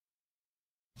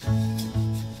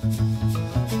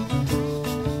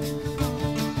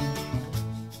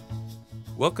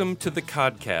Welcome to the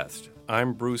Codcast.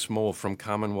 I'm Bruce Moll from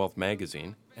CommonWealth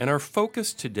magazine, and our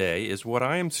focus today is what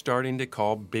I am starting to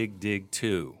call Big Dig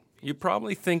 2. You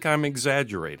probably think I'm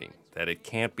exaggerating, that it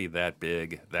can't be that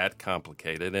big, that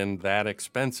complicated, and that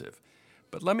expensive.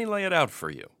 But let me lay it out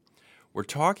for you. We're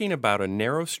talking about a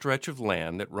narrow stretch of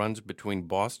land that runs between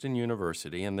Boston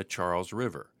University and the Charles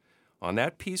River. On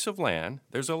that piece of land,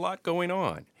 there's a lot going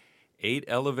on. 8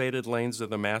 elevated lanes of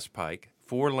the Mass Pike,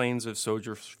 4 lanes of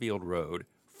Soldier Field Road,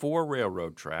 4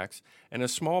 railroad tracks, and a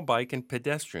small bike and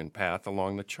pedestrian path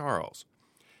along the Charles.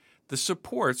 The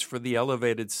supports for the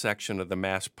elevated section of the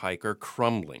Mass Pike are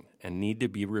crumbling and need to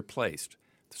be replaced,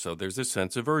 so there's a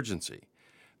sense of urgency.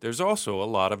 There's also a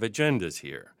lot of agendas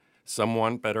here. Some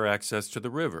want better access to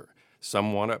the river.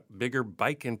 Some want a bigger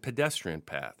bike and pedestrian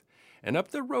path. And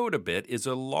up the road a bit is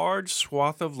a large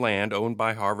swath of land owned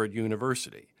by Harvard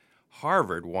University.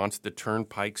 Harvard wants the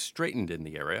turnpike straightened in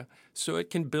the area so it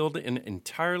can build an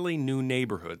entirely new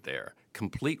neighborhood there,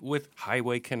 complete with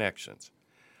highway connections.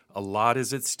 A lot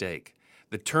is at stake.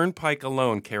 The turnpike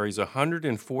alone carries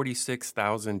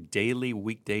 146,000 daily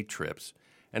weekday trips,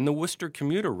 and the Worcester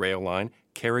commuter rail line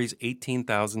carries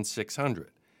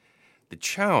 18,600. The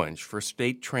challenge for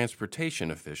state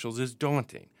transportation officials is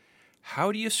daunting.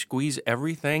 How do you squeeze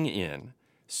everything in,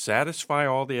 satisfy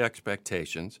all the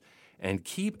expectations, and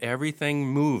keep everything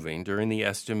moving during the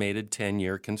estimated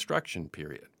 10-year construction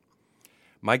period?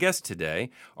 My guests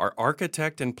today are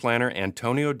architect and planner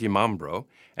Antonio DiMambro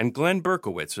and Glenn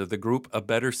Berkowitz of the group A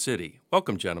Better City.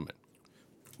 Welcome, gentlemen.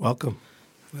 Welcome.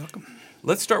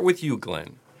 Let's start with you,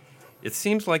 Glenn. It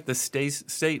seems like the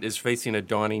state is facing a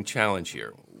daunting challenge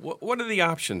here. What are the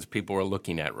options people are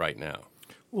looking at right now?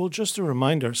 Well, just to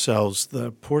remind ourselves,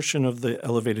 the portion of the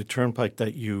elevated turnpike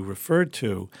that you referred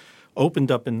to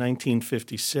opened up in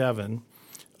 1957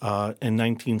 and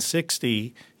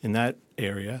 1960 in that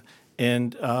area,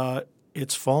 and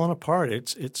it's fallen apart.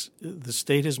 The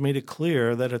state has made it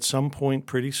clear that at some point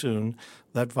pretty soon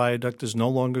that viaduct is no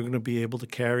longer going to be able to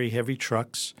carry heavy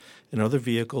trucks and other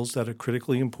vehicles that are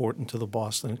critically important to the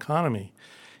Boston economy.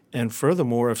 And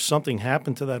furthermore, if something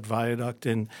happened to that viaduct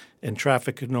and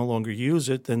traffic could no longer use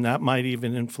it, then that might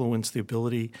even influence the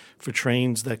ability for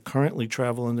trains that currently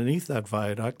travel underneath that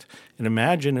viaduct. And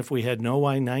imagine if we had no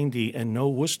I-90 and no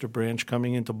Worcester branch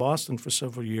coming into Boston for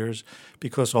several years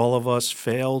because all of us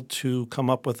failed to come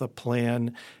up with a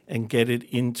plan and get it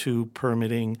into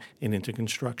permitting and into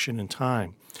construction in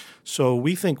time. So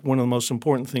we think one of the most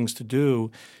important things to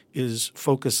do is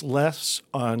focus less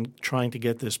on trying to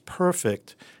get this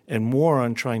perfect and more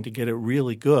on trying to get it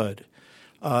really good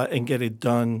and get it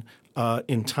done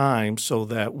in time so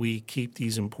that we keep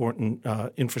these important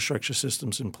infrastructure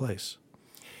systems in place.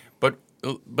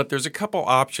 But there's a couple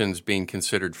options being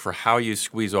considered for how you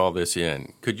squeeze all this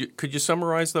in. Could you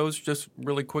summarize those just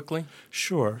really quickly?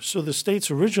 Sure. So the state's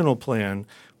original plan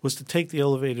was to take the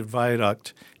elevated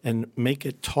viaduct and make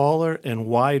it taller and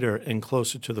wider and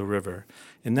closer to the river.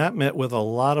 And that met with a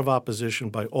lot of opposition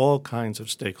by all kinds of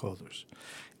stakeholders.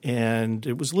 And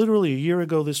it was literally a year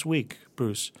ago this week,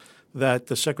 Bruce, that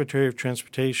the Secretary of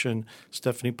Transportation,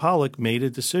 Stephanie Pollack, made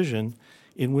a decision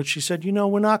in which she said,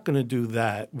 we're not going to do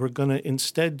that. We're going to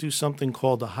instead do something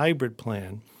called a hybrid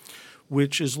plan,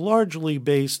 which is largely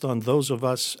based on those of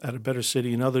us at A Better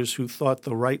City and others who thought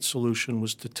the right solution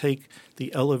was to take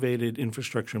the elevated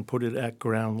infrastructure and put it at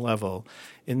ground level.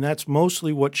 And that's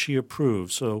mostly what she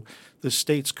approved. So the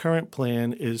state's current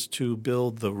plan is to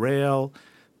build the rail,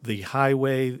 the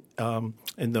highway, and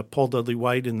the Paul Dudley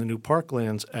White and the new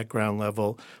parklands at ground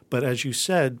level. But as you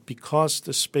said, because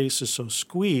the space is so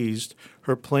squeezed,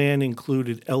 her plan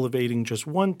included elevating just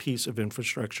one piece of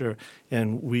infrastructure,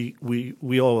 and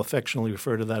we all affectionately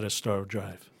refer to that as Star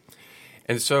Drive.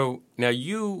 And so now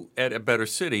you at A Better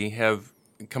City have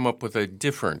come up with a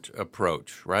different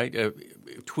approach, right? A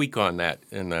tweak on that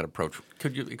in that approach.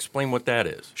 Could you explain what that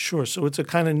is? Sure. So it's a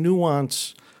kind of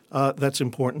nuance that's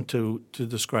important to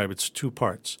describe. It's 2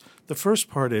 parts. The first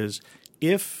part is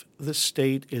if the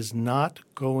state is not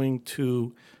going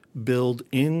to build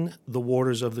in the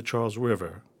waters of the Charles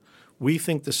River, we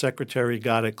think the Secretary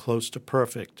got it close to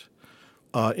perfect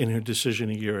in her decision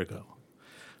a year ago.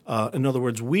 In other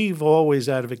words, we've always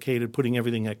advocated putting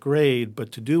everything at grade,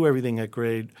 but to do everything at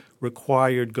grade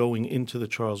required going into the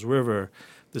Charles River.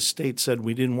 The state said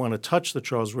we didn't want to touch the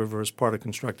Charles River as part of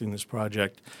constructing this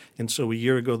project. And so a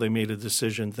year ago they made a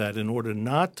decision that in order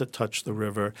not to touch the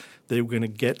river, they were going to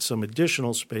get some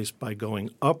additional space by going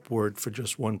upward for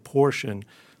just one portion,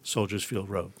 Soldiers Field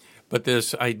Road. But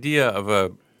this idea of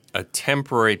a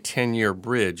temporary 10-year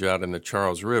bridge out in the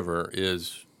Charles River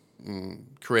is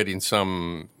creating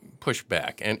some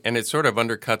pushback, and it sort of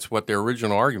undercuts what their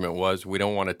original argument was. We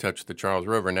don't want to touch the Charles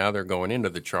River. Now they're going into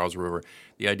the Charles River.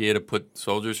 The idea to put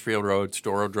Soldiers Field Road,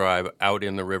 Storrow Drive out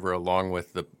in the river along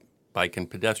with the bike and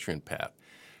pedestrian path.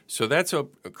 So that's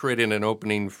creating an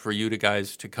opening for you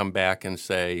guys to come back and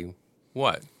say,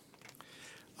 what?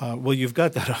 Well, you've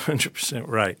got that 100%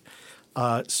 right.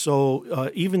 So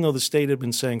even though the state had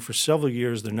been saying for several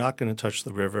years they're not going to touch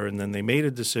the river, and then they made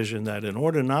a decision that in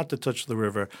order not to touch the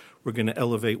river, we're going to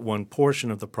elevate one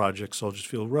portion of the project, Soldiers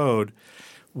Field Road,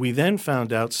 we then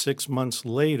found out 6 months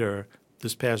later,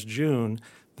 this past June,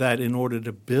 that in order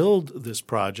to build this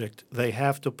project, they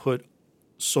have to put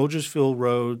Soldiers Field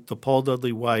Road, the Paul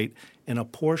Dudley White, and a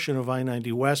portion of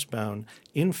I-90 westbound,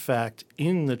 in fact,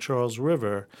 in the Charles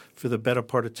River for the better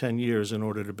part of 10 years in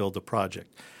order to build the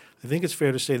project. I think it's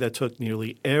fair to say that took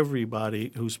nearly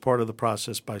everybody who's part of the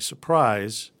process by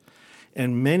surprise,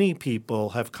 and many people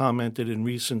have commented in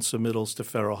recent submittals to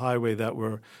Federal Highway that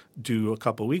were due a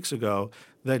couple weeks ago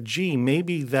that, gee,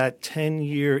 maybe that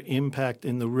 10-year impact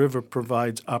in the river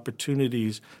provides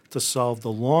opportunities to solve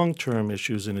the long-term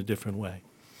issues in a different way.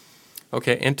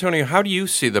 Okay, Antonio, how do you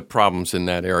see the problems in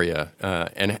that area,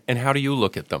 and how do you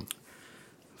look at them?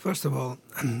 First of all,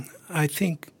 I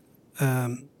think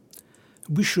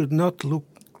we should not look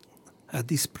at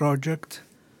this project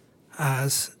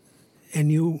as a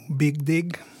new big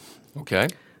dig. Okay.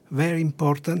 Very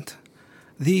important.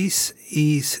 This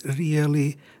is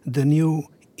really the new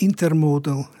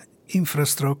intermodal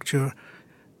infrastructure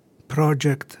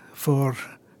project for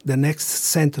the next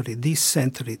century, this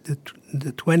century,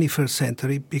 the 21st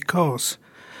century, because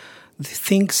the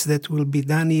things that will be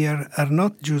done here are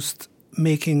not just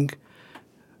making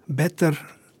better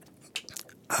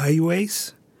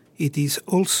highways, it is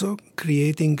also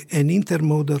creating an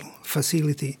intermodal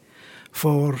facility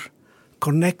for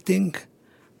connecting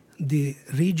the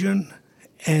region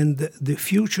and the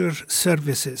future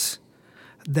services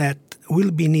that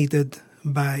will be needed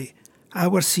by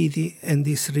our city and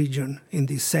this region in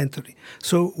this century.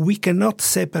 So we cannot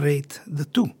separate the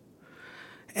two.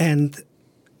 And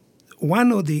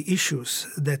one of the issues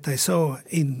that I saw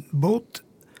in both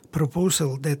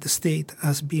proposals that the state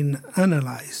has been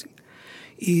analyzing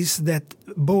is that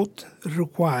both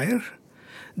require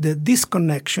the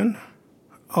disconnection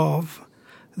of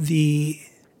the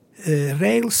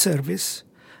rail service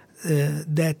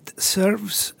that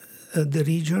serves the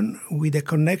region with a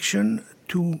connection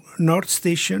to North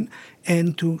Station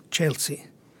and to Chelsea.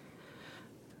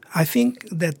 I think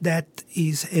that that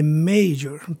is a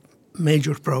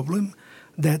major problem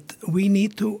that we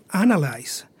need to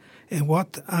analyze. And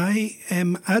what I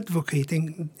am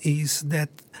advocating is that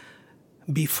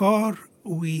before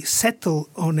we settle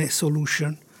on a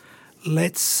solution,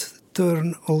 let's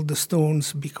turn all the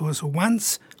stones, because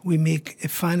once we make a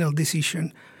final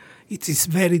decision, it is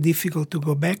very difficult to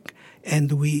go back,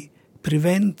 and we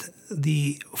prevent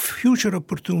the future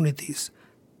opportunities.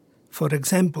 For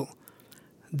example,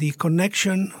 the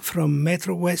connection from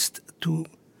Metro West to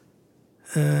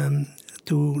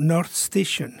North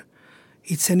Station.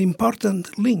 It's an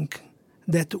important link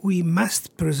that we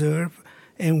must preserve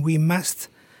and we must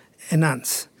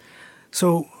enhance.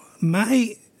 So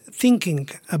my thinking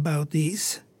about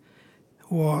this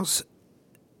was,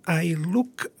 I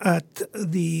look at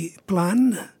the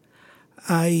plan,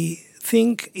 I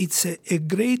think it's a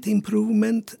great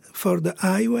improvement for the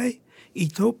highway.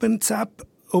 It opens up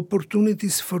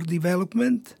opportunities for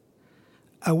development.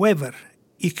 However,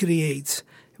 it creates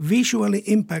visual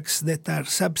impacts that are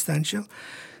substantial,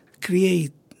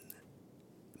 create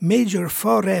major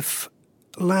 4F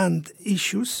land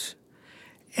issues,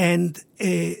 and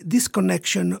a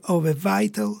disconnection of a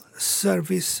vital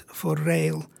service for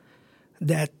rail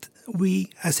that we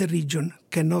as a region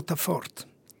cannot afford.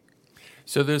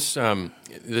 So this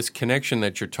connection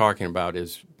that you're talking about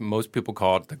is, most people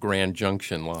call it the Grand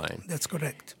Junction line. That's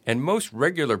correct. And most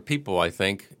regular people, I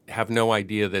think, have no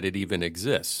idea that it even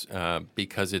exists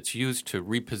because it's used to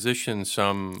reposition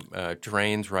some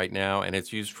trains right now, and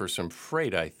it's used for some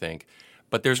freight, I think.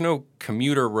 But there's no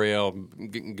commuter rail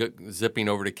zipping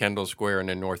over to Kendall Square and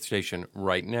then North Station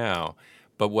right now.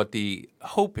 But what the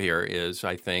hope here is,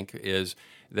 I think, is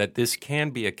that this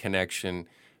can be a connection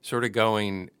sort of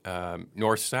going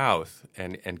north-south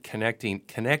and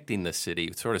connecting the city.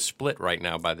 It's sort of split right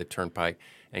now by the turnpike,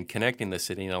 and connecting the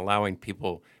city and allowing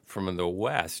people from the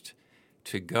west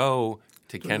to go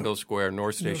to Kendall Square,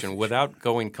 North Station, without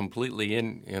going completely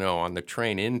in, on the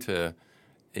train into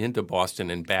Boston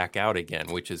and back out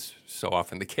again, which is so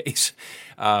often the case.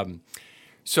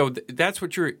 So that's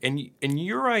what and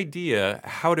your idea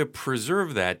how to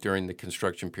preserve that during the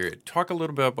construction period. Talk a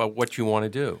little bit about what you want to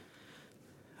do.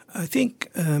 I think,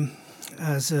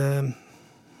 as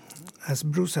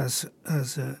Bruce has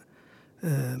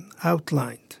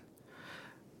outlined,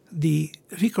 the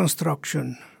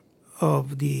reconstruction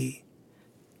of the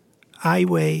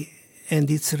highway and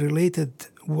its related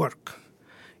work,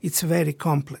 it's very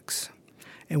complex.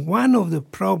 And one of the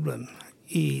problems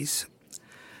is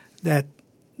that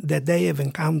they have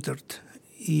encountered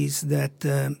is that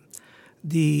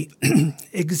the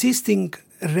existing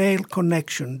rail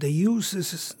connection that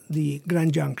uses the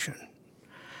Grand Junction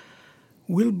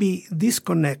will be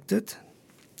disconnected,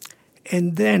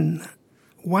 and then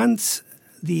once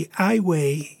the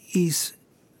highway is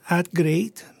at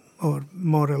grade, or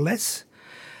more or less,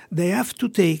 they have to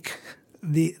take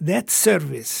that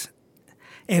service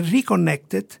and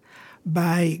reconnect it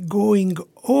by going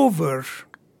over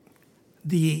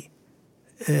the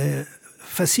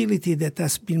facility that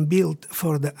has been built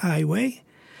for the highway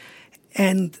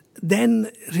and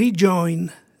then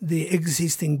rejoin the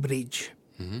existing bridge.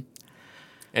 Mm-hmm.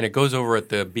 And it goes over at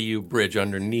the BU Bridge,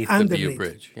 underneath the BU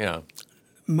Bridge. Yeah.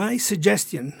 My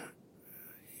suggestion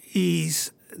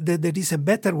is that there is a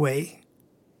better way,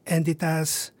 and it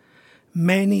has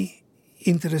many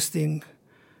interesting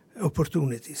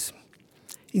opportunities.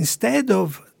 Instead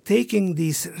of taking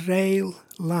this rail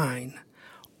line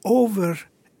over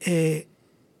a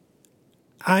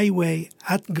highway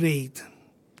at grade,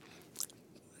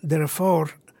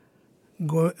 therefore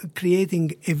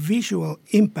creating a visual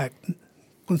impact,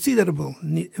 considerable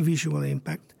visual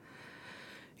impact,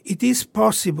 it is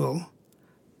possible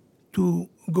to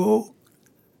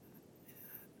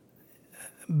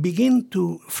begin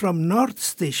to, from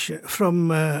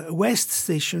West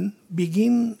Station,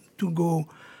 begin to go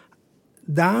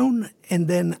down and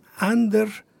then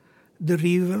under the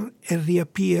river and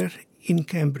reappear in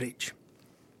Cambridge.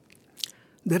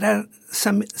 There are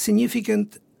some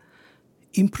significant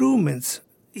improvements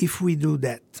if we do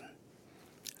that.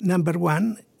 Number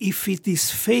one, if it is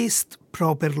faced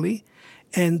properly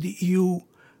and you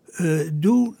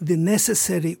do the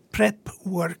necessary prep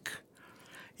work,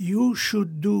 you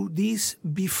should do this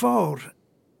before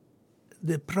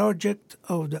the project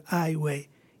of the highway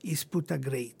is put a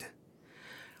grade.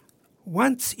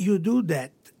 Once you do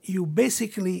that, you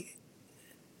basically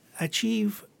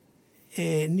achieve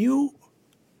a new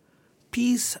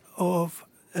piece of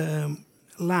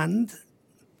land,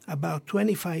 about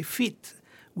 25 feet,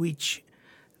 which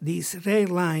this rail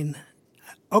line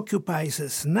occupies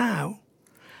us now,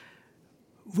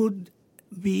 would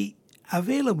be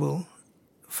available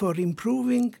for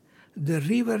improving the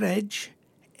river edge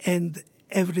and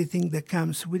everything that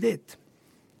comes with it.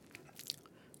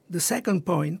 The second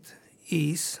point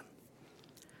is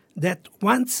that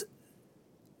once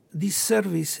this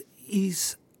service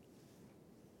is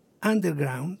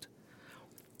underground,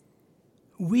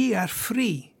 we are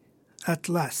free at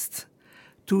last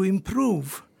to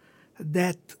improve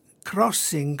that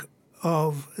crossing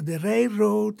of the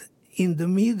railroad in the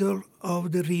middle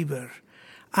of the river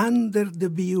under the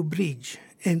BU Bridge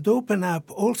and open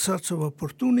up all sorts of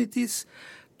opportunities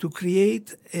to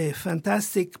create a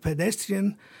fantastic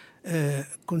pedestrian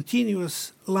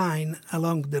continuous line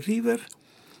along the river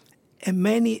and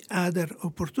many other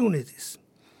opportunities.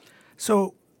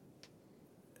 So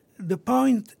the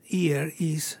point here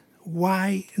is,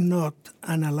 why not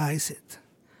analyze it?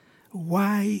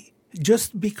 Why,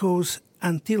 just because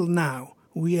until now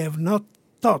we have not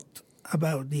thought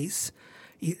about this,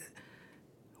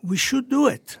 we should do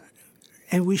it.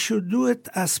 And we should do it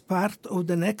as part of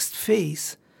the next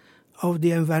phase of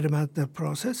the environmental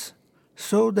process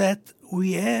so that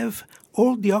we have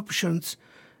all the options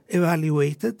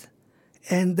evaluated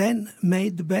and then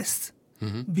made the best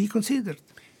be considered.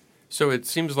 So it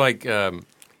seems like a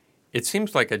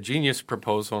genius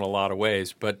proposal in a lot of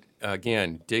ways, but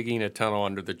again, digging a tunnel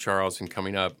under the Charles and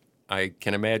coming up, I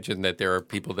can imagine that there are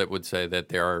people that would say that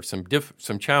there are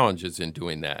some challenges in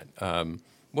doing that.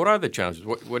 What are the challenges?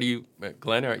 What do you,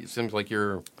 Glenn? It seems like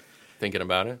you're thinking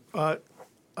about it.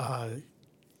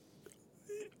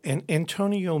 And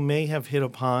Antonio may have hit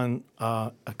upon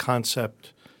a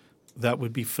concept that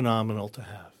would be phenomenal to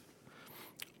have.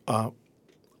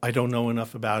 I don't know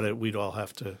enough about it. We'd all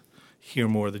have to hear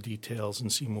more of the details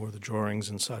and see more of the drawings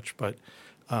and such. But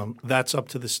that's up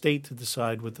to the state to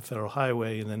decide with the Federal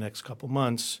Highway in the next couple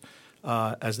months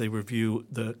as they review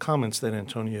the comments that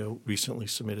Antonio recently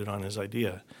submitted on his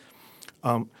idea.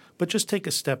 But just take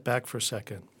a step back for a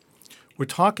second. We're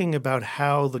talking about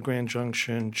how the Grand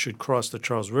Junction should cross the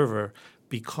Charles River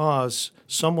because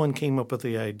someone came up with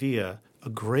the idea, a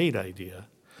great idea,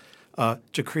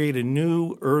 to create a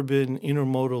new urban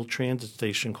intermodal transit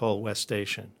station called West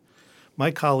Station. My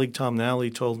colleague Tom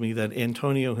Nally told me that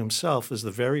Antonio himself is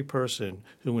the very person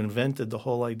who invented the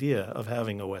whole idea of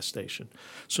having a West Station.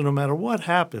 So no matter what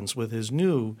happens with his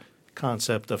new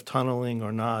concept of tunneling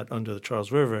or not under the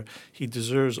Charles River, he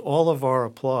deserves all of our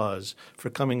applause for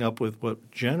coming up with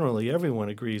what generally everyone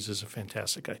agrees is a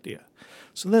fantastic idea.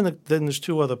 So then there's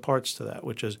two other parts to that,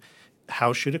 which is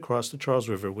how should it cross the Charles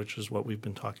River, which is what we've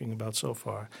been talking about so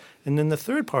far. And then the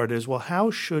third part is, well,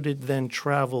 how should it then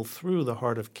travel through the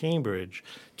heart of Cambridge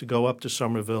to go up to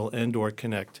Somerville and or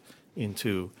connect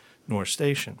into North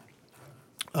Station?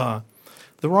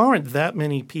 There aren't that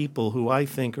many people who I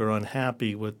think are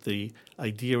unhappy with the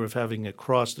idea of having it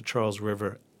cross the Charles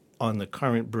River on the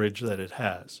current bridge that it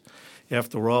has.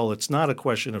 After all, it's not a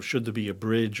question of should there be a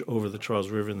bridge over the Charles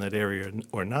River in that area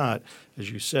or not.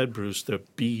 As you said, Bruce, the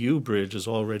BU bridge is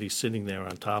already sitting there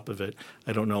on top of it.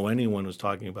 I don't know anyone who's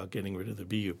talking about getting rid of the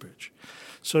BU bridge.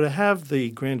 So to have the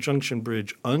Grand Junction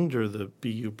Bridge under the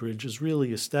BU bridge is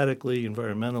really aesthetically,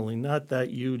 environmentally not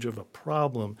that huge of a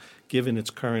problem given its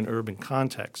current urban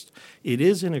context. It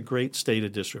is in a great state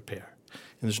of disrepair.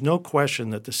 And there's no question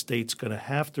that the state's going to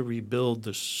have to rebuild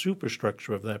the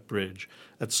superstructure of that bridge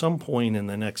at some point in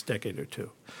the next decade or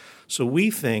two. So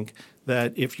we think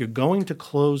that if you're going to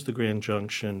close the Grand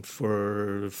Junction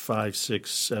for 5,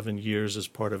 6, 7 years as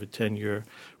part of a 10-year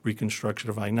reconstruction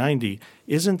of I-90,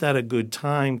 isn't that a good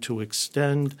time to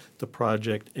extend the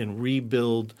project and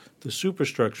rebuild the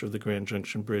superstructure of the Grand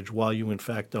Junction Bridge while you, in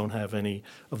fact, don't have any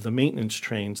of the maintenance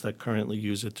trains that currently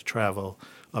use it to travel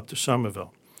up to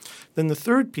Somerville? Then the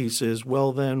third piece is,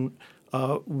 well, then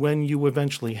when you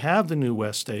eventually have the new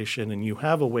West Station and you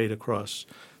have a way to cross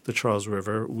the Charles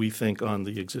River, we think on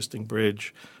the existing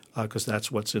bridge, because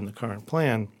that's what's in the current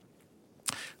plan,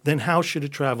 then how should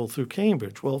it travel through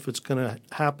Cambridge? Well, if it's going to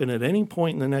happen at any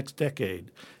point in the next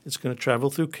decade, it's going to travel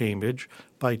through Cambridge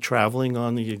by traveling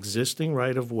on the existing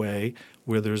right-of-way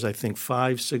where there's, I think,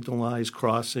 5 signalized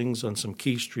crossings on some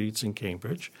key streets in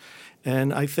Cambridge.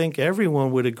 And I think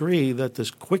everyone would agree that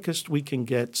the quickest we can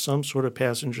get some sort of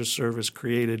passenger service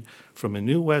created from a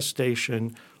new West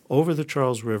Station over the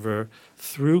Charles River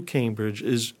through Cambridge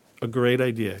is a great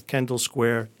idea. Kendall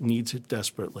Square needs it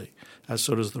desperately, as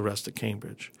so does the rest of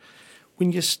Cambridge.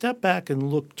 When you step back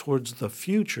and look towards the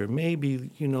future, maybe, the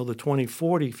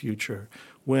 2040 future,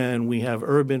 when we have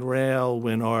urban rail,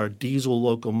 when our diesel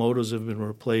locomotives have been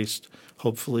replaced,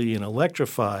 hopefully, and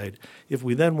electrified, if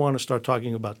we then want to start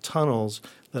talking about tunnels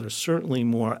that are certainly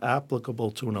more applicable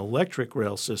to an electric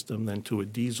rail system than to a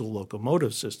diesel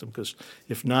locomotive system, because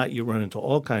if not, you run into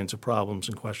all kinds of problems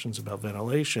and questions about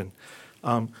ventilation.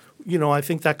 I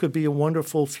think that could be a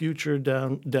wonderful future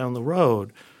down the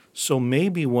road. So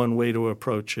maybe one way to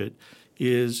approach it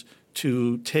is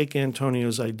to take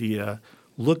Antonio's idea,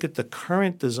 look at the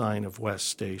current design of West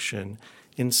Station,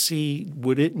 and see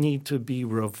would it need to be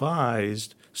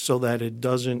revised so that it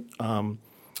doesn't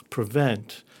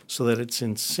prevent, so that it's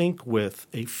in sync with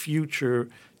a future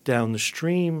down the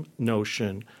stream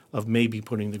notion of maybe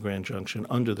putting the Grand Junction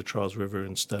under the Charles River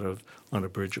instead of on a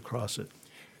bridge across it.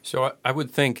 So I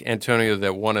would think, Antonio,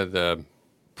 that one of the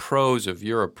pros of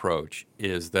your approach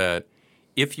is that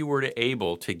if you were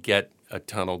able to get a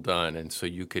tunnel done and so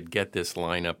you could get this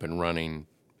line up and running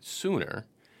sooner,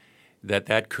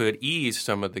 that could ease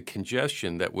some of the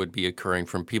congestion that would be occurring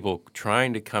from people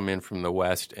trying to come in from the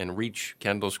west and reach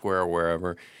Kendall Square or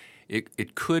wherever.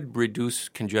 It could reduce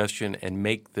congestion and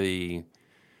make the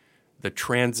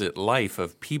transit life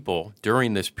of people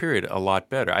during this period a lot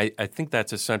better. I think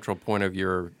that's a central point of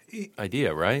your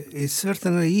idea, right? It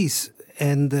certainly is.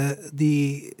 And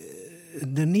the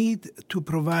need to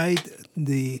provide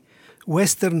the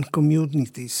western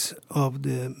communities of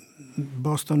the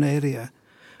Boston area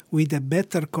with a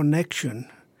better connection,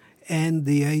 and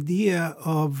the idea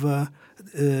of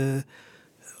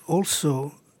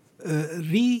also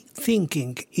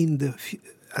rethinking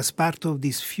as part of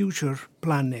this future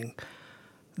planning,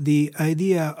 the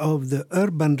idea of the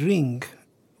urban ring,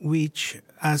 which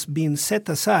has been set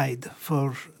aside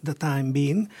for the time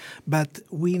being, but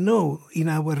we know in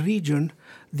our region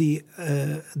the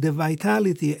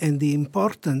vitality and the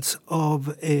importance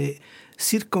of a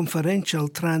circumferential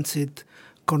transit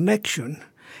connection,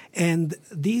 and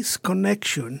this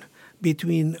connection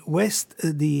between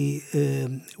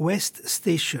the West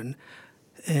Station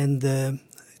and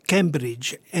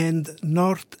Cambridge and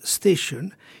North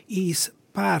Station is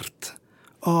part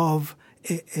of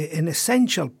an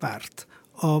essential part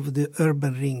of the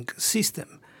urban ring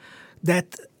system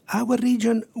that our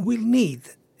region will need.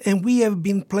 And we have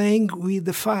been playing with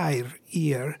the fire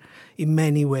here in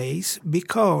many ways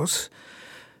because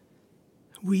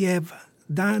we have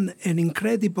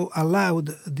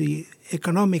allowed the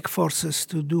economic forces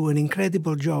to do an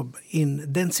incredible job in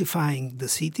densifying the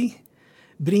city,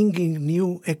 bringing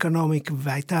new economic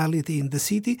vitality in the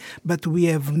city, but we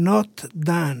have not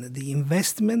done the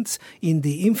investments in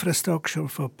the infrastructure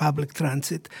for public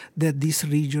transit that this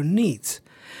region needs.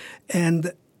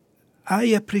 And I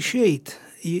appreciate,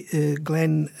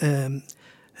 Glenn,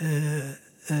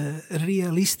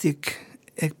 realistic,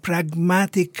 a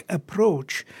pragmatic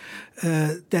approach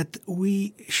that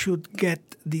we should get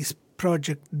this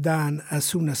project done as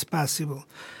soon as possible.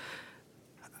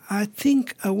 I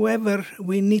think, however,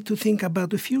 we need to think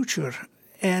about the future,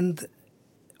 and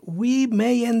we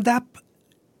may end up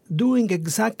doing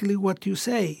exactly what you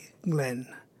say, Glenn.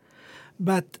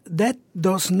 But that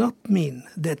does not mean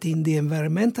that in the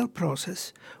environmental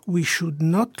process we should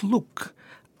not look,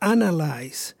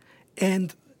 analyze,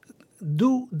 and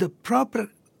do the proper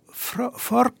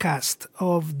forecast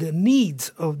of the needs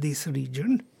of this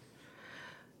region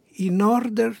in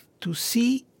order to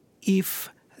see if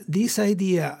this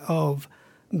idea of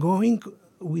going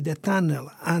with a tunnel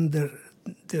under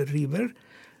the river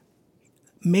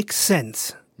makes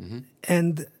sense. Mm-hmm.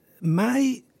 And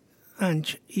my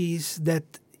hunch is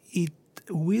that it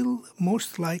will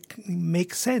most likely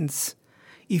make sense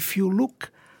if you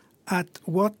look at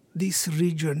what this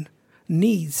region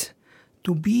needs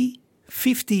to be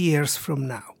 50 years from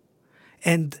now.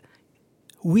 And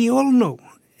we all know,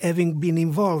 having been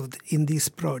involved in this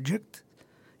projects,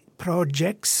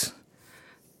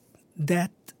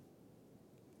 that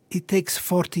it takes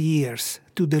 40 years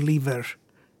to deliver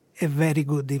a very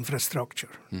good infrastructure.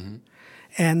 Mm-hmm.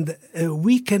 And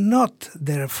we cannot,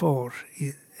 therefore,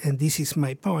 and this is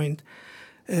my point,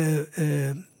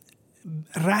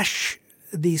 rush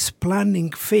this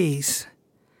planning phase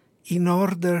in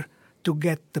order to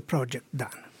get the project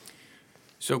done.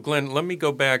 So, Glenn, let me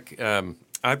go back.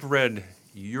 I've read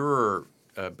your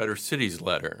Better Cities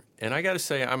letter, and I got to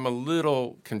say I'm a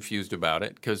little confused about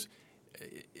it because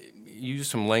you use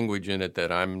some language in it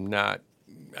that I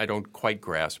don't quite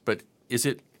grasp. But is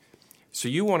it, so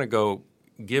you want to go,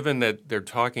 given that they're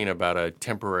talking about a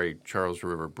temporary Charles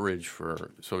River Bridge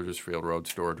for Soldiers Field Road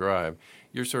Store Drive,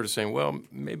 you're sort of saying, well,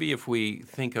 maybe if we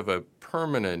think of a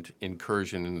permanent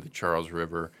incursion into the Charles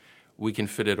River, we can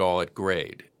fit it all at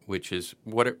grade, which is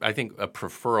what I think a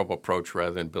preferable approach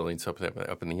rather than building something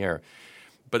up in the air.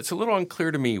 But it's a little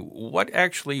unclear to me what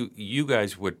actually you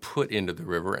guys would put into the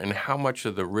river and how much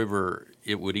of the river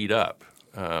it would eat up.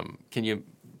 Can you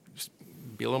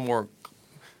be a little more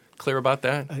clear about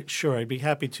that? Sure, I'd be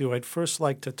happy to. I'd first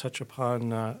like to touch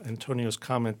upon Antonio's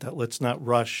comment that let's not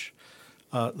rush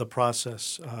the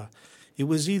process. It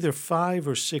was either 5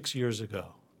 or 6 years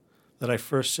ago that I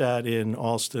first sat in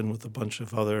Alston with a bunch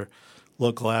of other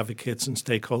local advocates and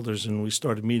stakeholders, and we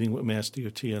started meeting with Mass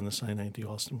DOT on the Sinai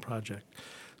Alston project.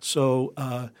 So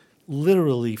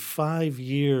literally 5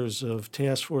 years of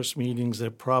task force meetings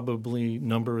that probably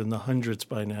number in the hundreds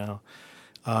by now.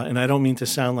 And I don't mean to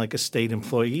sound like a state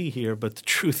employee here, but the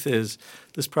truth is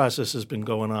this process has been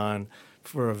going on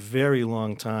for a very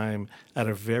long time at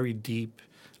a very deep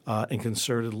and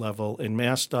concerted level. And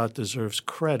MassDOT deserves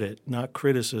credit, not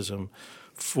criticism,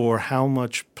 for how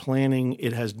much planning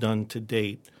it has done to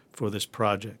date for this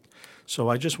project. So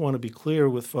I just want to be clear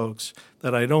with folks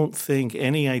that I don't think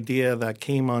any idea that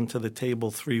came onto the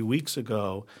table 3 weeks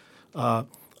ago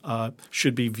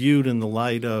should be viewed in the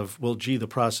light of, well, gee, the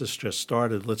process just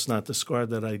started. Let's not discard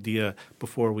that idea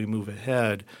before we move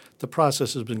ahead. The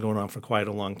process has been going on for quite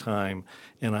a long time,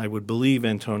 and I would believe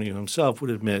Antonio himself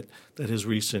would admit that his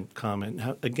recent comment,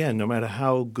 again, no matter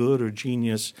how good or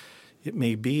genius it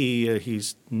may be,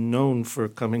 he's known for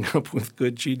coming up with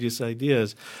good, genius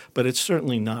ideas, but it's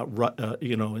certainly not,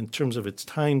 in terms of its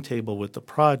timetable with the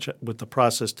project, with the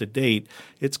process to date,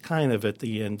 it's kind of at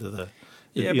the end of the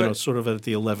sort of at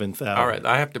the 11th hour. All right,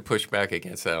 I have to push back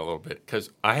against that a little bit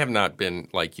because I have not been,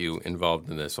 like you, involved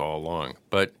in this all along.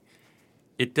 But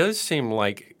it does seem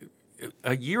like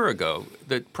a year ago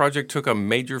the project took a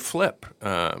major flip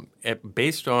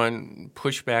based on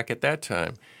pushback at that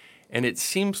time. And it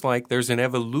seems like there's an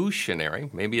evolutionary,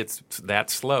 maybe it's that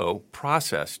slow,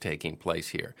 process taking place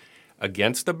here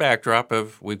against the backdrop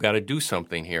of we've got to do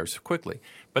something here so quickly.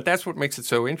 But that's what makes it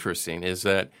so interesting is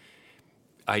that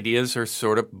ideas are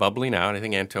sort of bubbling out. I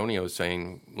think Antonio is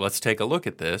saying, let's take a look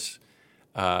at this.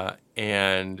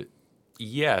 And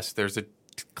yes, there's a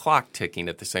clock ticking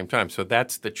at the same time. So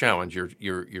that's the challenge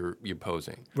you're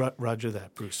posing. Roger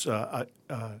that, Bruce.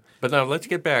 But now let's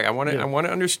get back. I want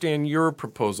to understand your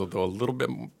proposal though a little bit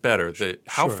better.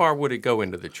 How far would it go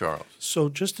into the Charles? So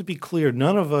just to be clear,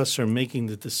 none of us are making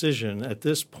the decision at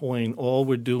this point. All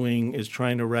we're doing is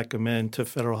trying to recommend to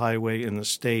Federal Highway and the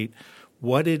state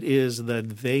what it is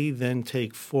that they then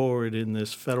take forward in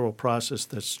this federal process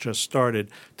that's just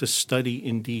started to study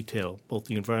in detail both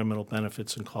the environmental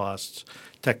benefits and costs,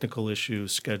 technical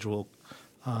issues, schedule,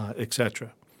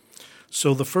 etc.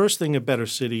 So the first thing a Better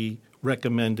City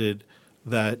recommended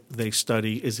that they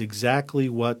study is exactly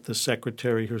what the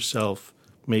Secretary herself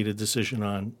made a decision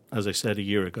on, as I said, a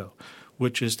year ago,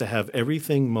 which is to have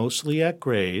everything mostly at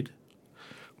grade,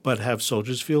 but have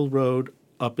Soldiers Field Road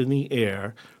up in the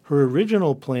air. Her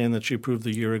original plan that she approved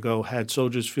a year ago had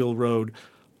Soldiers Field Road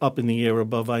up in the air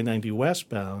above I-90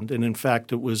 westbound. And in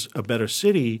fact, it was a Better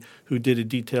City who did a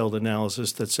detailed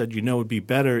analysis that said, it would be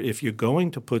better if you're going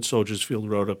to put Soldiers Field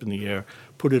Road up in the air,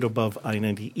 put it above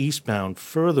I-90 eastbound,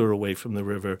 further away from the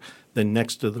river than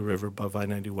next to the river above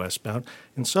I-90 westbound.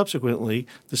 And subsequently,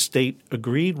 the state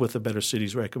agreed with the Better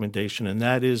City's recommendation, and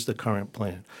that is the current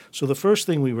plan. So the first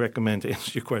thing we recommend, to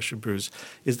answer your question, Bruce,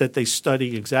 is that they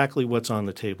study exactly what's on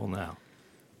the table now.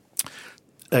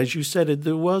 As you said,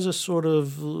 there was a sort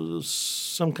of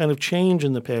some kind of change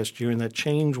in the past year, and that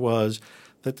change was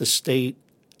that the state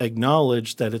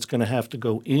acknowledged that it's going to have to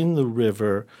go in the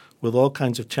river with all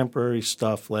kinds of temporary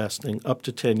stuff lasting up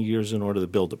to 10 years in order to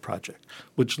build the project,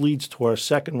 which leads to our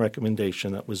second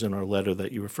recommendation that was in our letter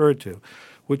that you referred to,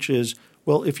 which is,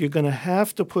 well, if you're going to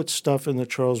have to put stuff in the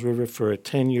Charles River for a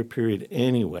 10-year period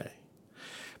anyway,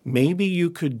 maybe you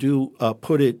could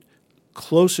put it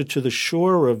closer to the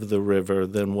shore of the river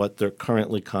than what they're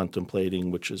currently contemplating,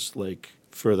 which is like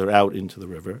further out into the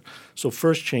river. So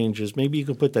first change is maybe you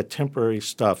can put that temporary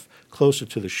stuff closer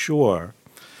to the shore,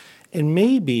 and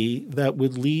maybe that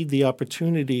would lead the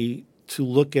opportunity to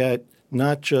look at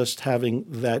not just having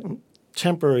that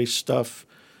temporary stuff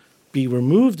be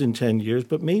removed in 10 years,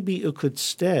 but maybe it could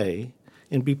stay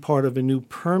and be part of a new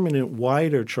permanent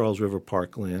wider Charles River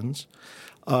Parklands,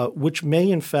 which may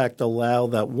in fact allow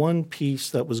that one piece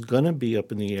that was going to be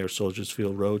up in the air, Soldiers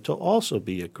Field Road, to also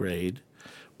be at grade.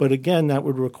 But again, that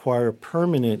would require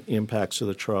permanent impacts to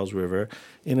the Charles River,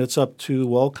 and it's up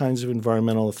to all kinds of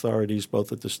environmental authorities,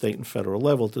 both at the state and federal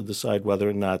level, to decide whether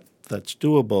or not that's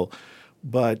doable.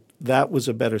 But that was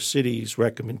a Better City's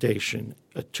recommendation,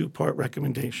 a two-part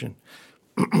recommendation.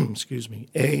 Excuse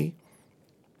me.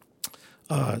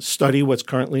 Study what's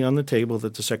currently on the table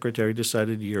that the Secretary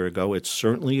decided a year ago. It's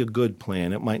certainly a good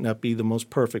plan. It might not be the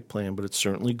most perfect plan, but it's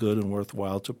certainly good and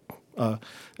worthwhile to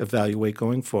evaluate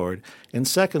going forward. And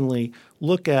secondly,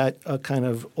 look at a kind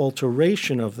of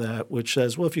alteration of that, which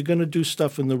says, well, if you're going to do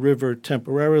stuff in the river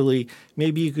temporarily,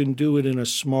 maybe you can do it in a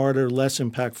smarter, less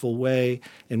impactful way,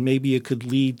 and maybe it could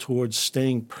lead towards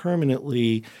staying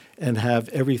permanently and have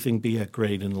everything be at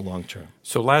grade in the long term.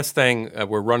 So last thing,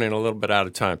 we're running a little bit out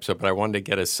of time, but I wanted to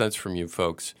get a sense from you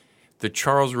folks. The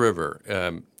Charles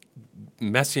River,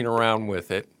 messing around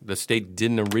with it, the state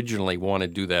didn't originally want to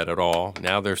do that at all.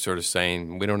 Now they're sort of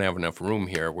saying, we don't have enough room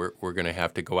here. We're going to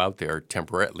have to go out there,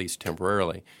 at least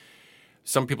temporarily.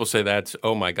 Some people say that's,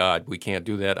 oh, my God, we can't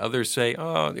do that. Others say,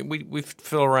 oh, we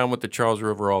fiddle around with the Charles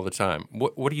River all the time.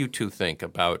 What do you two think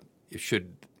about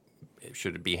should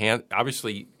it be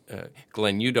obviously,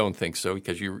 Glenn, you don't think so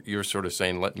because you're sort of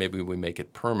saying maybe we make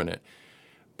it permanent.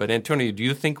 But Antonio, do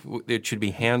you think it should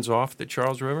be hands off the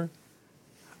Charles River?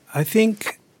 I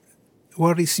think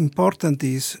what is important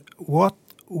is what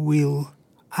will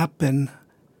happen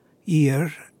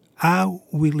here, how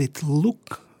will it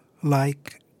look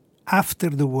like after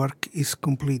the work is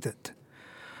completed.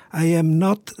 I am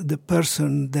not the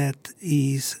person that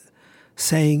is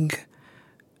saying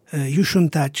you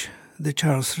shouldn't touch the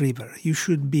Charles River. You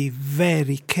should be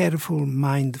very careful,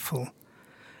 mindful,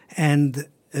 and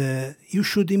you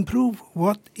should improve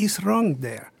what is wrong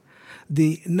there.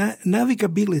 The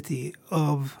navigability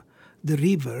of the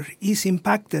river is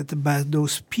impacted by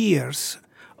those piers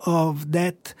of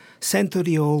that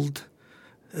century-old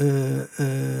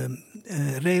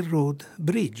railroad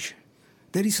bridge.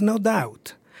 There is no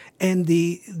doubt. And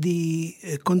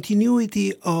the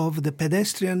continuity of the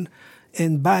pedestrian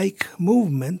and bike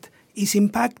movement is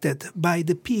impacted by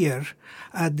the pier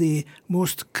at the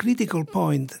most critical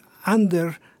point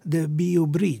under the BU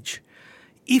bridge.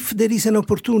 If there is an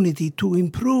opportunity to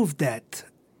improve that,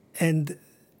 and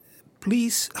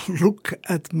please look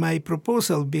at my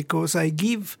proposal because I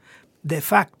give de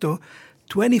facto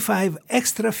 25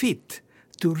 extra feet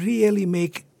to really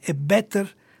make a better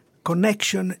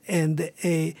connection and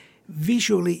a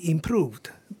visually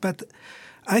improved. But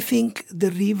I think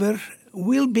the river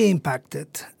will be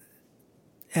impacted,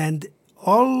 and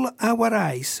all our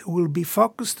eyes will be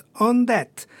focused on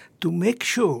that to make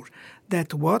sure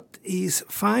that what is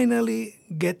finally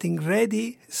getting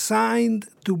ready, signed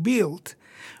to build,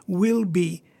 will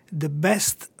be the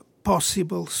best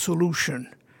possible solution.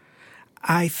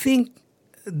 I think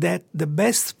that the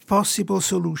best possible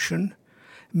solution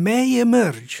may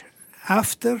emerge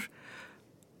after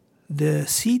the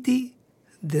city,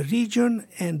 the region,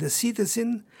 and the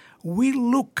citizen will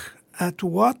look at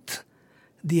what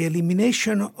the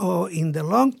elimination in the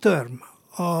long term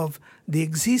of the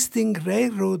existing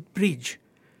railroad bridge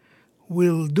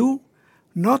will do,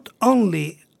 not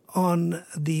only on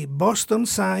the Boston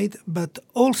side, but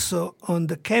also on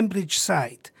the Cambridge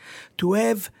side, to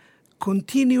have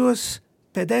continuous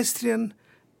pedestrian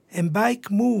and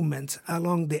bike movements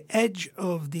along the edge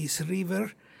of this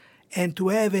river, and to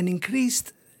have an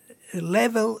increased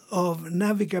level of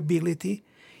navigability.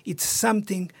 It's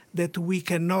something that we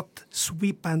cannot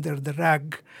sweep under the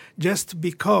rug just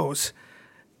because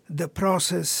the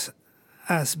process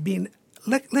has been.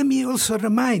 Let me also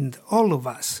remind all of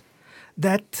us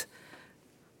that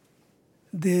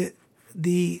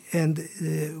we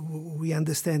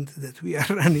understand that we are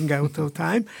running out of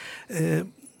time.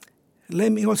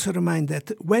 Let me also remind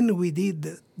that when we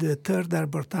did the Third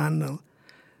Harbor Tunnel,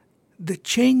 the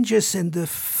changes and the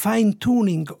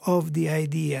fine-tuning of the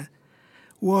idea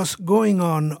was going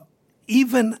on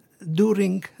even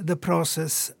during the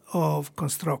process of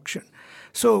construction.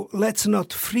 So let's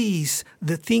not freeze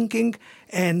the thinking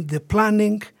and the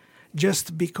planning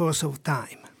just because of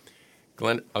time.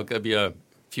 Glenn, I'll give you a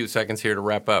few seconds here to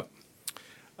wrap up.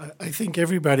 I think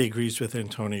everybody agrees with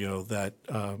Antonio that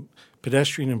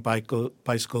pedestrian and bicycle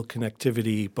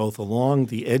connectivity, both along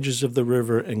the edges of the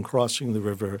river and crossing the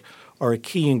river, are a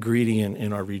key ingredient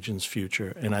in our region's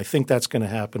future. And I think that's going to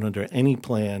happen under any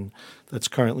plan that's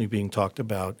currently being talked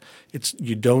about.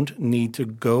 You don't need to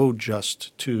go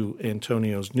just to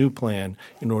Antonio's new plan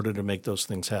in order to make those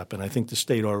things happen. I think the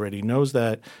state already knows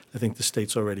that. I think the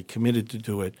state's already committed to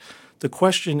do it. The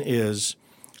question is,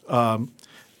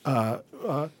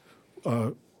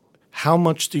 how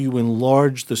much do you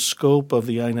enlarge the scope of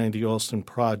the I-90 Alston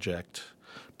project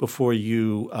before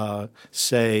you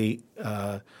say,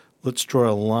 let's draw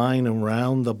a line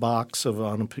around the box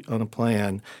on a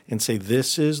plan and say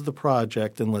this is the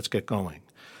project and let's get going?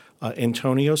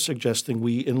 Antonio's suggesting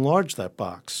we enlarge that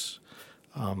box.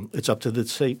 It's up to the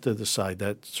state to decide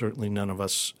that. Certainly none of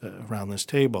us around this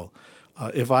table.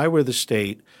 If I were the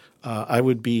state, I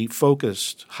would be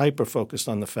hyper-focused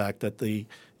on the fact that the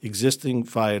existing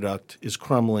viaduct is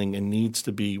crumbling and needs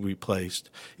to be replaced.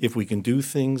 If we can do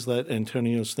things that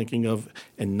Antonio's thinking of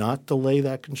and not delay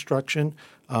that construction,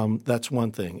 that's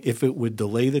one thing. If it would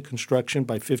delay the construction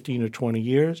by 15 or 20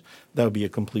 years, that would be a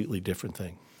completely different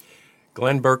thing.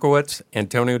 Glenn Berkowitz,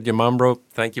 Antonio Dimambro,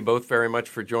 thank you both very much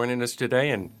for joining us today,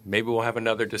 and maybe we'll have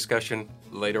another discussion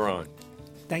later on.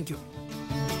 Thank you.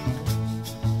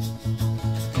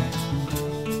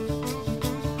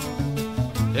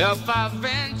 If I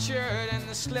ventured in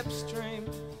the slipstream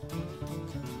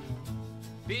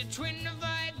between the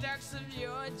viaducts of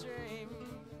your dream,